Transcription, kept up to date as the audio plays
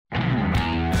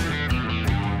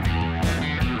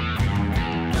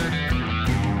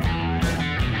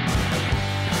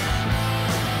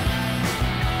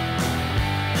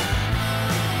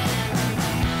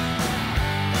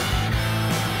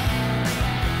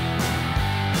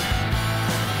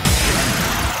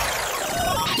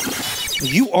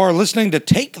You are listening to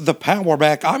Take the Power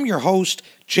Back. I'm your host,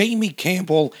 Jamie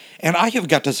Campbell, and I have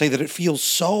got to say that it feels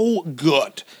so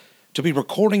good to be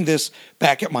recording this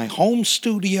back at my home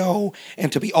studio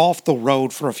and to be off the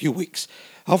road for a few weeks.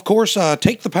 Of course,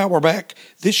 Take the Power Back,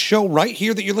 this show right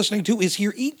here that you're listening to is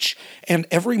here each and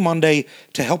every Monday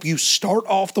to help you start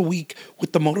off the week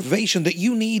with the motivation that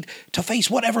you need to face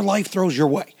whatever life throws your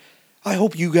way. I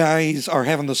hope you guys are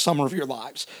having the summer of your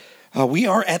lives. We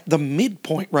are at the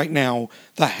midpoint right now,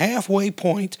 the halfway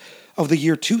point of the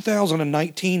year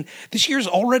 2019. This year's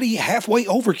already halfway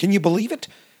over. Can you believe it?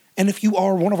 And if you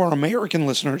are one of our American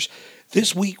listeners,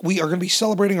 this week we are going to be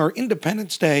celebrating our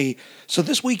Independence Day. So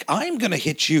this week I'm going to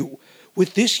hit you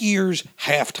with this year's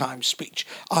halftime speech.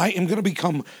 I am going to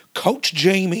become Coach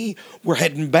Jamie. We're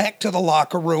heading back to the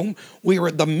locker room. We are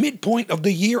at the midpoint of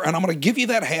the year, and I'm going to give you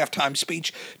that halftime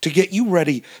speech to get you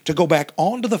ready to go back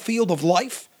onto the field of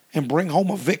life and bring home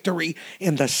a victory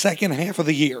in the second half of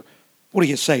the year. What do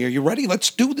you say? Are you ready? Let's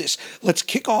do this. Let's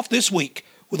kick off this week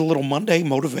with a little Monday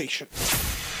motivation.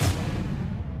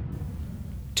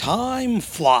 Time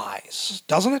flies,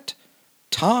 doesn't it?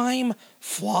 Time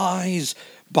flies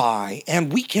by,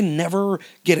 and we can never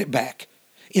get it back.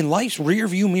 In life's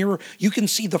rearview mirror, you can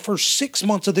see the first 6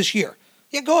 months of this year.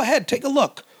 Yeah, go ahead, take a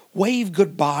look. Wave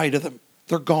goodbye to them.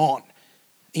 They're gone.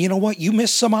 And you know what? You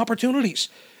missed some opportunities.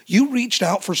 You reached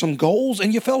out for some goals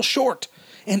and you fell short.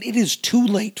 And it is too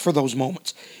late for those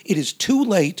moments. It is too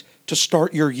late to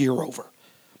start your year over.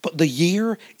 But the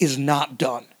year is not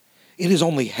done. It is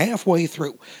only halfway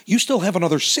through. You still have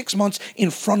another 6 months in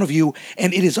front of you,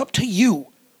 and it is up to you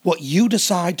what you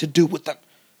decide to do with them.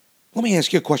 Let me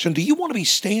ask you a question. Do you want to be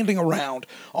standing around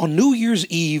on New Year's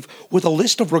Eve with a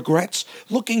list of regrets,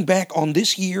 looking back on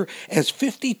this year as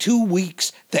 52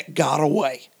 weeks that got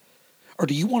away? Or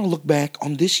do you want to look back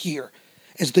on this year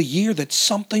as the year that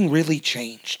something really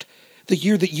changed? The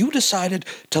year that you decided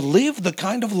to live the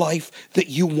kind of life that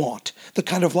you want, the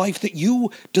kind of life that you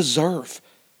deserve.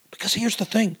 Because here's the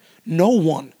thing, no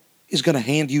one is going to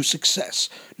hand you success.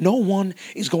 No one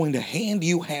is going to hand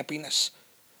you happiness.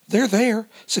 They're there.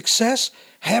 Success,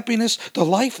 happiness, the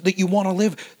life that you want to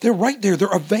live, they're right there. They're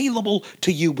available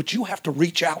to you, but you have to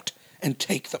reach out and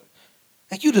take them.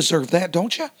 And you deserve that,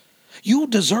 don't you? You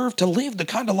deserve to live the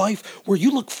kind of life where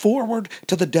you look forward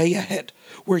to the day ahead,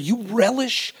 where you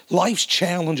relish life's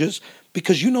challenges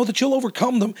because you know that you'll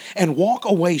overcome them and walk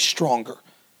away stronger.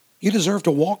 You deserve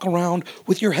to walk around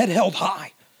with your head held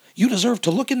high. You deserve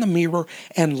to look in the mirror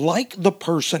and like the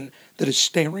person that is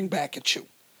staring back at you.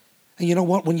 And you know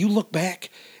what? When you look back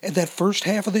at that first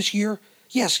half of this year,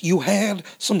 yes, you had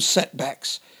some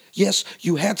setbacks. Yes,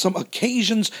 you had some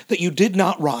occasions that you did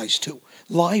not rise to.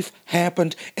 Life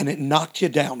happened and it knocked you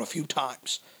down a few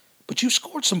times. But you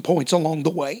scored some points along the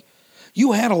way.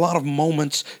 You had a lot of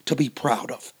moments to be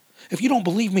proud of. If you don't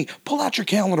believe me, pull out your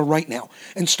calendar right now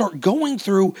and start going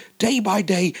through day by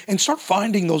day and start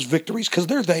finding those victories because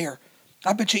they're there.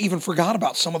 I bet you even forgot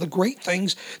about some of the great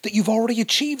things that you've already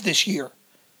achieved this year.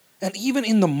 And even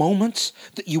in the moments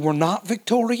that you were not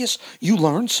victorious, you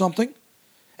learned something.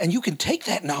 And you can take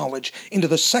that knowledge into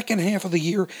the second half of the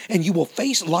year and you will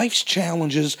face life's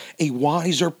challenges a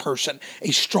wiser person,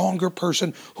 a stronger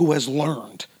person who has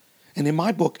learned. And in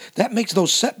my book, that makes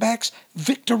those setbacks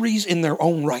victories in their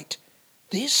own right.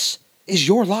 This is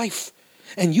your life.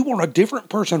 And you are a different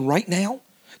person right now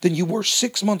than you were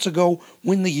 6 months ago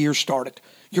when the year started.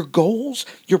 Your goals,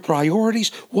 your priorities,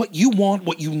 what you want,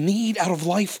 what you need out of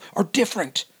life are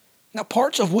different. Now,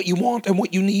 parts of what you want and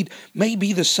what you need may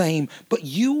be the same, but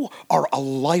you are a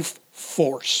life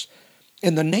force.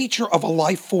 And the nature of a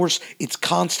life force, it's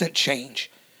constant change.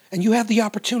 And you have the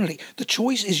opportunity. The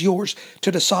choice is yours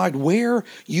to decide where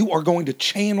you are going to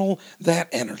channel that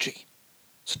energy.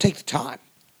 So take the time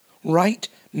right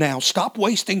now. Stop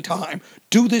wasting time.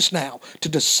 Do this now to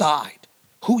decide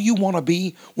who you want to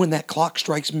be when that clock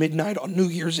strikes midnight on New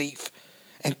Year's Eve.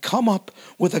 And come up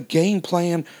with a game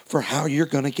plan for how you're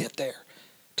going to get there.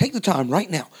 Take the time right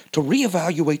now to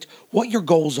reevaluate what your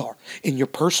goals are in your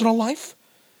personal life,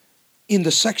 in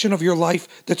the section of your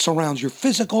life that surrounds your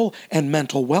physical and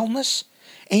mental wellness,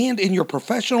 and in your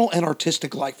professional and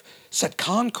artistic life. Set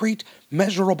concrete,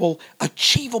 measurable,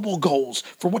 achievable goals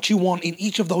for what you want in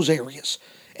each of those areas.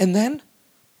 And then,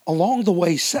 along the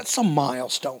way, set some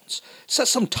milestones. Set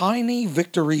some tiny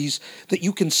victories that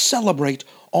you can celebrate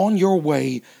on your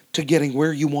way to getting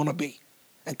where you want to be.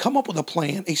 And come up with a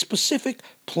plan, a specific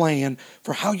plan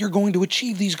for how you're going to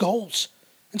achieve these goals.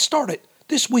 And start it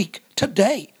this week,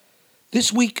 today.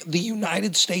 This week, the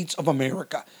United States of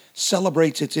America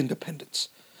celebrates its independence.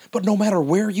 But no matter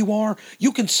where you are,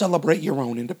 you can celebrate your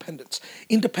own independence.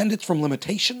 Independence from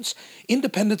limitations,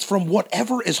 independence from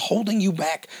whatever is holding you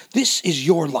back. This is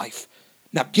your life.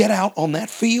 Now get out on that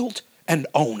field and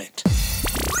own it.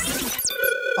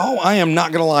 Oh, I am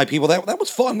not going to lie, people. That was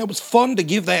fun. That was fun to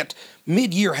give that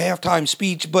mid-year halftime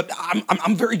speech, but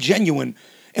I'm very genuine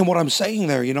in what I'm saying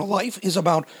there. You know, life is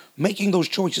about making those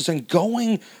choices and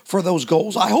going for those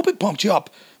goals. I hope it pumped you up,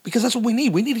 because that's what we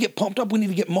need. We need to get pumped up. We need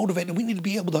to get motivated. We need to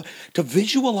be able to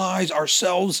visualize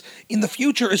ourselves in the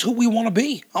future as who we want to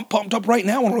be. I'm pumped up right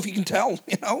now. I don't know if you can tell,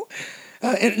 you know.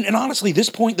 And honestly, this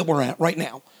point that we're at right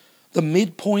now, the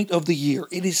midpoint of the year,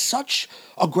 it is such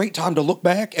a great time to look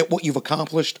back at what you've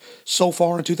accomplished so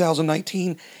far in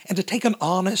 2019 and to take an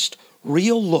honest,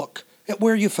 real look at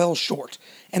where you fell short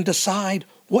and decide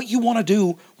what you want to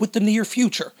do with the near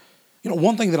future. You know,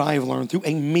 one thing that I have learned through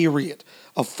a myriad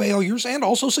of failures and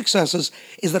also successes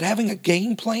is that having a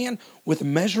game plan with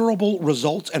measurable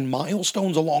results and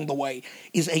milestones along the way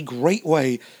is a great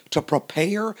way to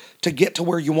prepare to get to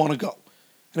where you want to go.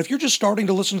 And if you're just starting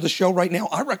to listen to the show right now,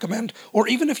 I recommend, or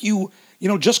even if you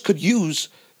just could use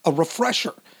a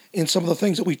refresher in some of the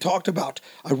things that we talked about,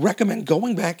 I recommend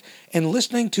going back and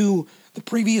listening to the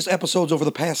previous episodes over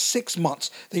the past 6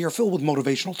 months. They are filled with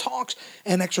motivational talks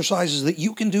and exercises that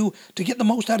you can do to get the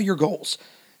most out of your goals.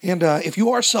 And if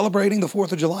you are celebrating the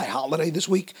 4th of July holiday this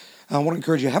week, I want to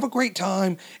encourage you, have a great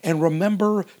time and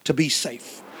remember to be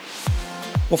safe.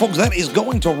 Well, folks, that is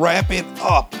going to wrap it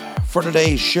up for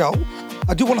today's show.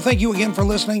 I do want to thank you again for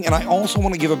listening, and I also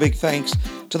want to give a big thanks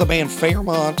to the band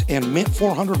Fairmont and Mint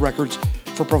 400 Records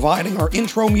for providing our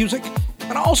intro music.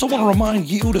 And I also want to remind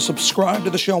you to subscribe to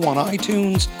the show on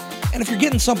iTunes. And if you're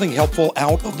getting something helpful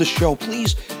out of the show,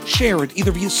 please share it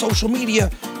either via social media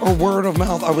or word of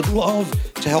mouth. I would love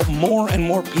to help more and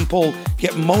more people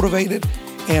get motivated,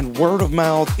 and word of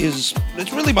mouth it's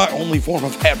really my only form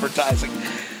of advertising.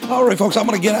 All right, folks, I'm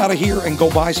going to get out of here and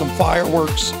go buy some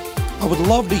fireworks. I would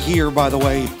love to hear, by the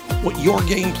way, what your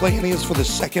game plan is for the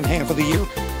second half of the year.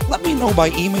 Let me know by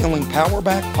emailing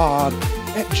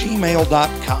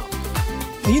powerbackpod@gmail.com.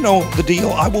 And you know the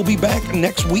deal. I will be back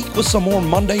next week with some more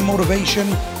Monday motivation.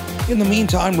 In the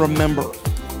meantime, remember,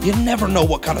 you never know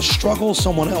what kind of struggle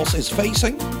someone else is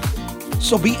facing,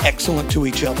 so be excellent to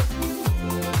each other.